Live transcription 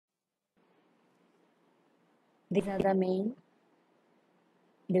These are the main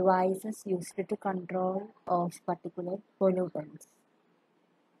devices used to control of particular pollutants.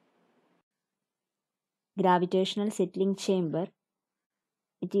 Gravitational settling chamber.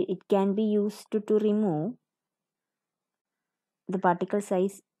 It can be used to remove the particle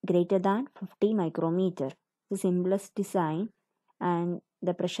size greater than 50 micrometer. The simplest design, and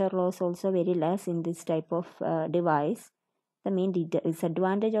the pressure loss also very less in this type of device. The main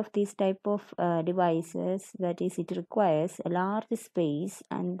disadvantage of this type of devices, that is, it requires a large space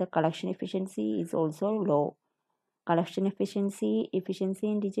and the collection efficiency is also low. Collection efficiency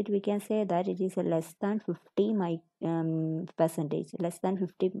in digit, we can say that it is a less than 50 percentage, less than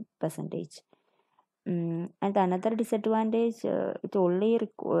 50 percentage. And another disadvantage, it only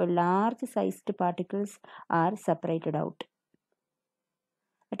large sized particles are separated out.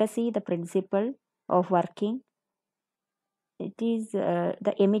 Let us see the principle of working. It is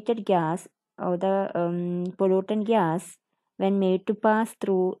the emitted gas or the pollutant gas, when made to pass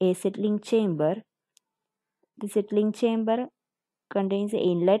through a settling chamber. The settling chamber contains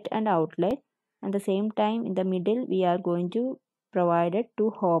inlet and outlet. At the same time, in the middle, we are going to provide two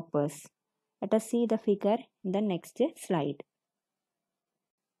hoppers. Let us see the figure in the next slide.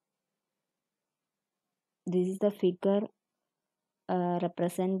 This is the figure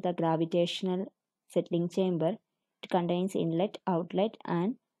represent the gravitational settling chamber. It contains inlet, outlet,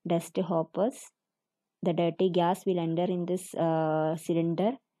 and dust hoppers. The dirty gas will enter in this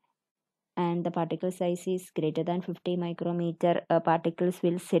cylinder, and the particle size is greater than 50 micrometer. Particles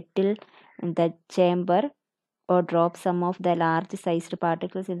will settle in the chamber or drop some of the large sized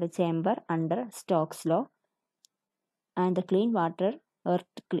particles in the chamber under Stokes law, and the clean water or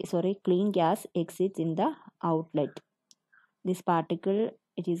clean gas exits in the outlet. This particle,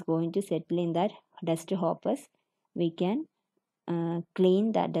 it is going to settle in that dust hoppers. We can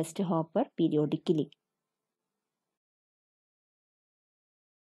clean the dust hopper periodically.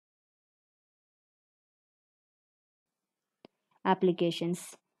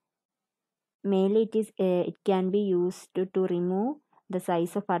 Applications. Mainly it can be used to remove the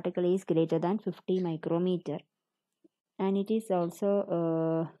size of particle is greater than 50 micrometer, and it is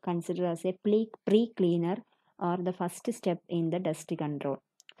also considered as a pre-cleaner or the first step in the dust control.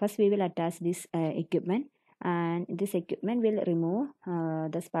 First we will attach this equipment, and this equipment will remove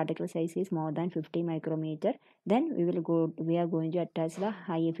this particle size is more than 50 micrometer. Then we are going to attach the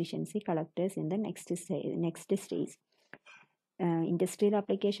high efficiency collectors in the next stage. Industrial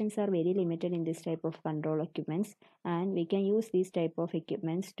applications are very limited in this type of control equipments, and we can use these type of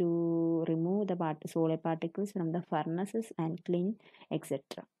equipments to remove the solid particles from the furnaces and clean, etc.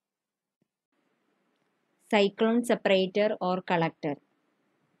 Cyclone separator or collector.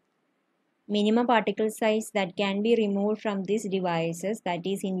 Minimum particle size that can be removed from these devices, that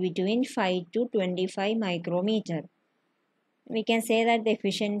is in between 5 to 25 micrometer. We can say that the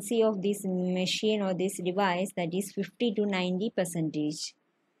efficiency of this machine or this device, that is 50 to 90 percentage.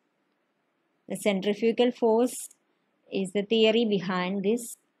 The centrifugal force is the theory behind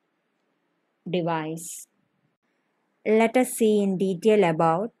this device. Let us see in detail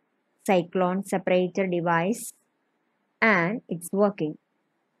about cyclone separator device and its working.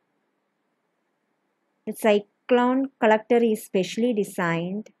 The cyclone collector is specially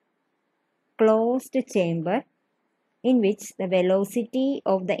designed closed chamber in which the velocity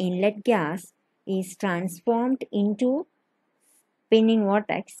of the inlet gas is transformed into spinning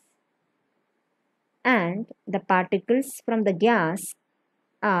vortex, and the particles from the gas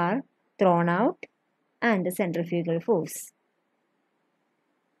are thrown out and the centrifugal force.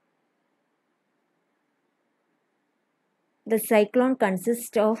 The cyclone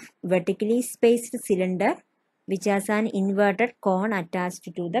consists of vertically spaced cylinder which has an inverted cone attached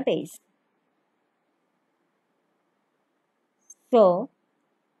to the base. So,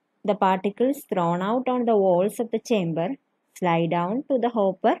 the particles thrown out on the walls of the chamber slide down to the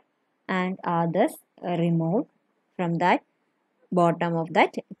hopper and are thus removed from that bottom of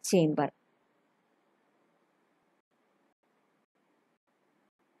that chamber.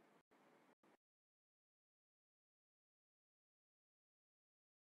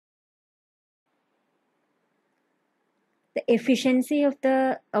 The efficiency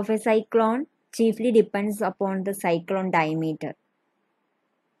of a cyclone chiefly depends upon the cyclone diameter.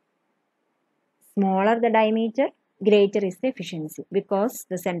 Smaller the diameter, greater is the efficiency, because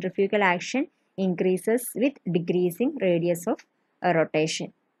the centrifugal action increases with decreasing radius of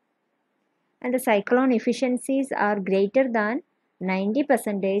rotation. And the cyclone efficiencies are greater than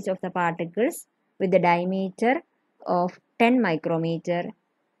 90% of the particles with the diameter of 10 micrometer.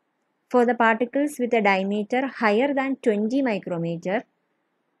 For the particles with a diameter higher than 20 micrometer,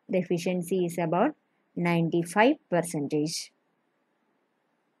 the efficiency is about 95%.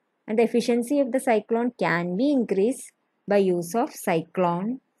 And the efficiency of the cyclone can be increased by use of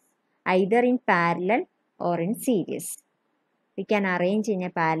cyclone either in parallel or in series. We can arrange in a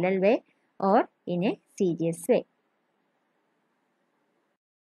parallel way or in a series way.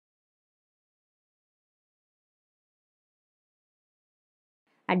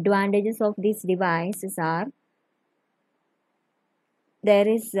 Advantages of these devices are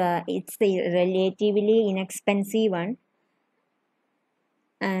it's a relatively inexpensive one,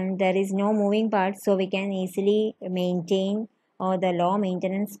 and there is no moving parts, so we can easily maintain or the low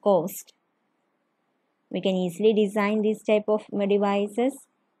maintenance cost. We can easily design this type of devices.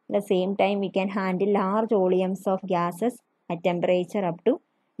 At the same time, we can handle large volumes of gases at temperature up to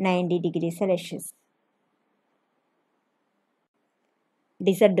 90 degrees Celsius.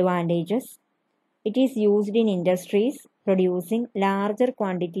 Disadvantages: it is used in industries producing larger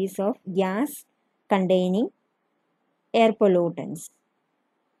quantities of gas containing air pollutants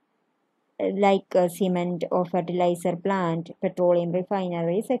like cement or fertilizer plant, petroleum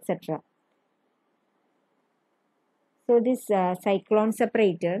refineries, etc. So this cyclone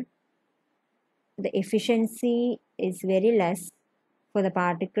separator, the efficiency is very less, for the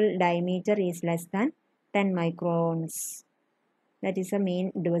particle diameter is less than 10 microns. That is a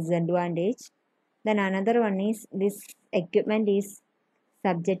main disadvantage. Then another one is this equipment is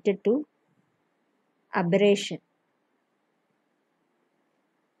subjected to aberration.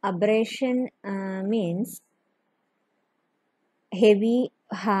 Aberration means heavy,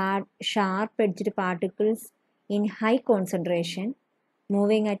 hard, sharp-edged particles in high concentration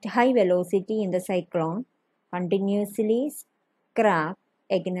moving at high velocity in the cyclone continuously scrape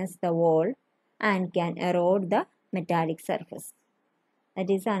against the wall and can erode the metallic surface. That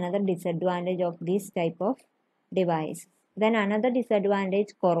is another disadvantage of this type of device. Then another disadvantage,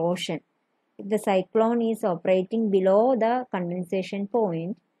 corrosion. If the cyclone is operating below the condensation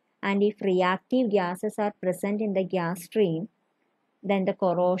point and if reactive gases are present in the gas stream, then the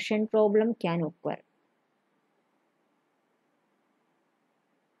corrosion problem can occur.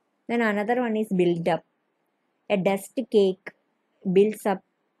 Then another one is build-up. A dust cake builds up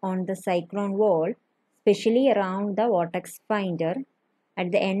on the cyclone wall, especially around the vortex finder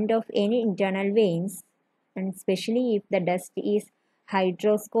at the end of any internal veins, and especially if the dust is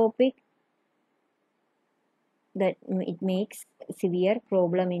hygroscopic, that it makes severe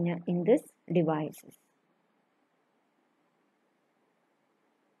problem in this devices.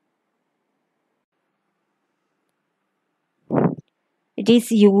 It is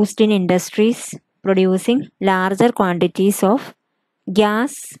used in industries producing larger quantities of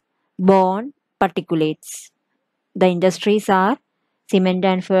gas-borne particulates. The industries are cement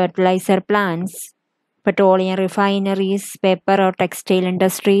and fertilizer plants, petroleum refineries, paper or textile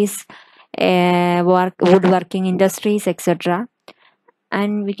industries, woodworking industries, etc.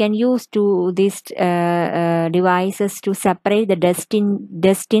 And we can use these devices to separate the dust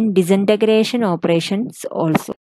in disintegration operations also.